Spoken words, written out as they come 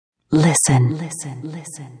Listen.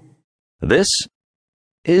 This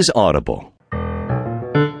is Audible.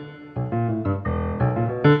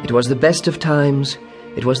 It was the best of times,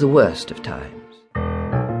 it was the worst of times.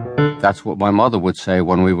 That's what my mother would say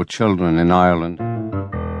when we were children in Ireland.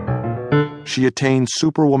 She attained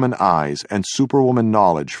superwoman eyes and superwoman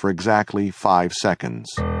knowledge for exactly 5 seconds.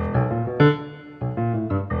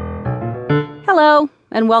 Hello,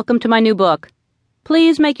 and welcome to my new book.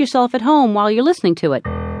 Please make yourself at home while you're listening to it.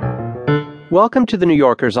 Welcome to The New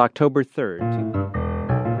Yorker's October 3rd.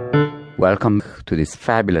 Welcome to this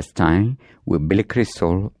fabulous time with Billy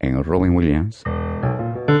Crystal and Robin Williams.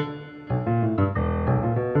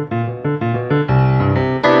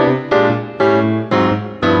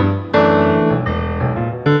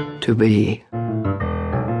 To be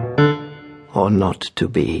or not to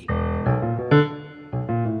be?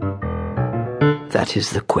 That is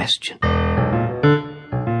the question.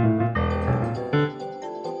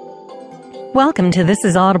 Welcome to This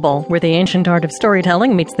is Audible, where the ancient art of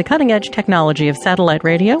storytelling meets the cutting-edge technology of satellite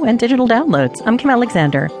radio and digital downloads. I'm Kim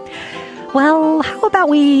Alexander. Well, how about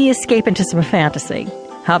we escape into some fantasy?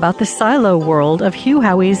 How about the silo world of Hugh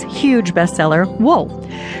Howey's huge bestseller, Wool?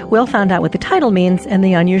 We'll find out what the title means and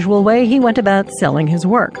the unusual way he went about selling his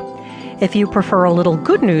work. If you prefer a little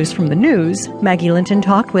good news from the news, Maggie Linton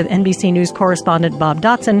talked with NBC News correspondent Bob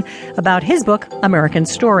Dotson about his book, American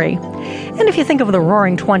Story. And if you think of the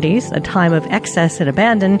Roaring Twenties, a time of excess and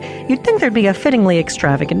abandon, you'd think there'd be a fittingly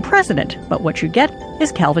extravagant president, but what you get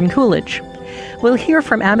is Calvin Coolidge. We'll hear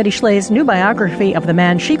from Amity Schleye's new biography of the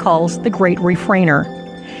man she calls the Great Refrainer.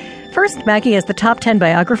 First, Maggie has the top 10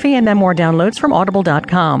 biography and memoir downloads from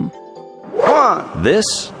Audible.com.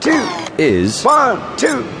 This 2 is 1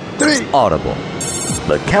 2 3 Audible,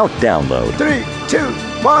 the Count Download. 3 2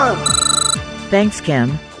 1. Thanks,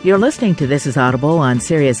 Kim. You're listening to This is Audible on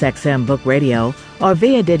SiriusXM Book Radio or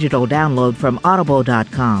via digital download from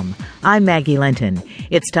Audible.com. I'm Maggie Linton.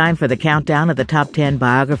 It's time for the countdown of the top 10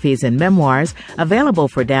 biographies and memoirs available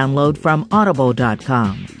for download from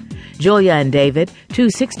Audible.com. Julia and David, two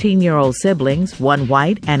 16-year-old siblings, one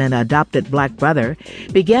white and an adopted black brother,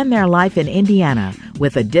 began their life in Indiana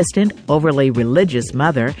with a distant, overly religious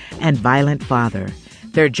mother and violent father.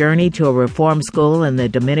 Their journey to a reform school in the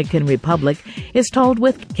Dominican Republic is told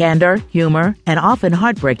with candor, humor, and often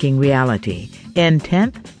heartbreaking reality. In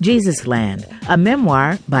 10th, Jesus Land, a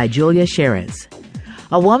memoir by Julia Shiras.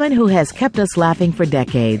 A woman who has kept us laughing for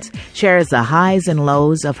decades shares the highs and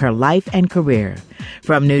lows of her life and career.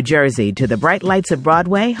 From New Jersey to the bright lights of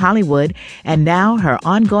Broadway, Hollywood, and now her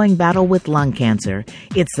ongoing battle with lung cancer,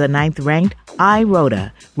 it's the 9th-ranked I,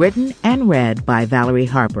 Rhoda, written and read by Valerie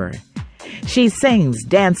Harper. She sings,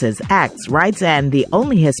 dances, acts, writes, and the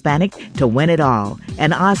only Hispanic to win it all.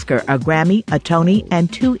 An Oscar, a Grammy, a Tony,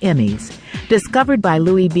 and 2 Emmys. Discovered by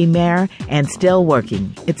Louis B. Mayer and still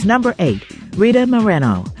working. It's number 8, Rita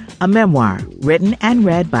Moreno, a memoir written and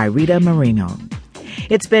read by Rita Moreno.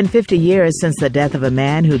 It's been 50 years since the death of a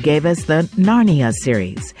man who gave us the Narnia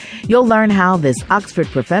series. You'll learn how this Oxford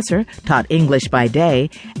professor taught English by day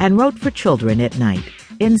and wrote for children at night.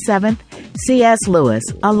 In 7th, C.S. Lewis,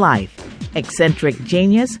 A Life, Eccentric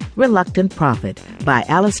Genius, Reluctant Prophet by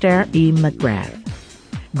Alistair E. McGrath.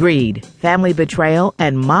 Greed, family betrayal,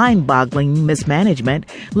 and mind-boggling mismanagement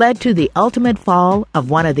led to the ultimate fall of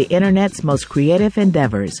one of the Internet's most creative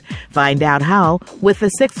endeavors. Find out how with the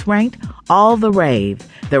 6th-ranked All the Rave,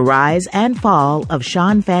 The Rise and Fall of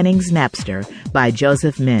Sean Fanning's Napster by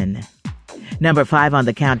Joseph Min. Number 5 on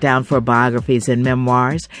the countdown for biographies and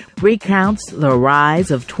memoirs recounts the rise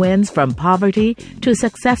of twins from poverty to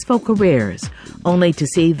successful careers, only to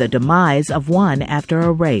see the demise of one after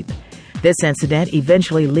a rape. This incident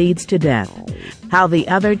eventually leads to death. How the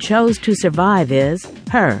other chose to survive is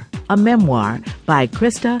Her, a memoir by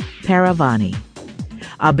Krista Paravani.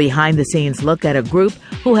 A behind-the-scenes look at a group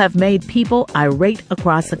who have made people irate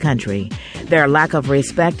across the country. Their lack of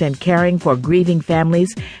respect and caring for grieving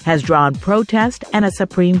families has drawn protest and a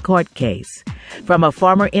Supreme Court case. From a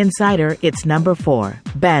former insider, it's number 4,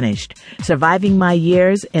 Banished, Surviving My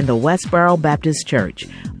Years in the Westboro Baptist Church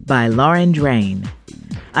by Lauren Drain.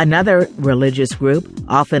 Another religious group,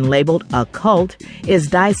 often labeled a cult, is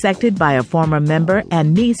dissected by a former member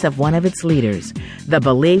and niece of one of its leaders. The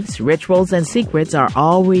beliefs, rituals, and secrets are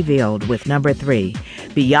all revealed with number 3,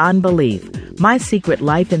 Beyond Belief, My Secret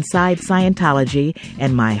Life Inside Scientology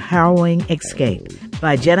and My Harrowing Escape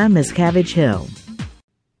by Jenna Miscavige Hill.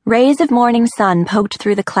 Rays of morning sun poked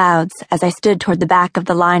through the clouds as I stood toward the back of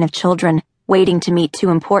the line of children, waiting to meet 2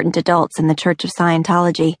 important adults in the Church of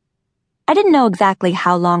Scientology. I didn't know exactly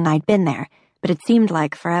how long I'd been there, but it seemed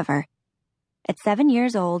like forever. At 7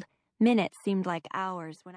 years old, minutes seemed like hours when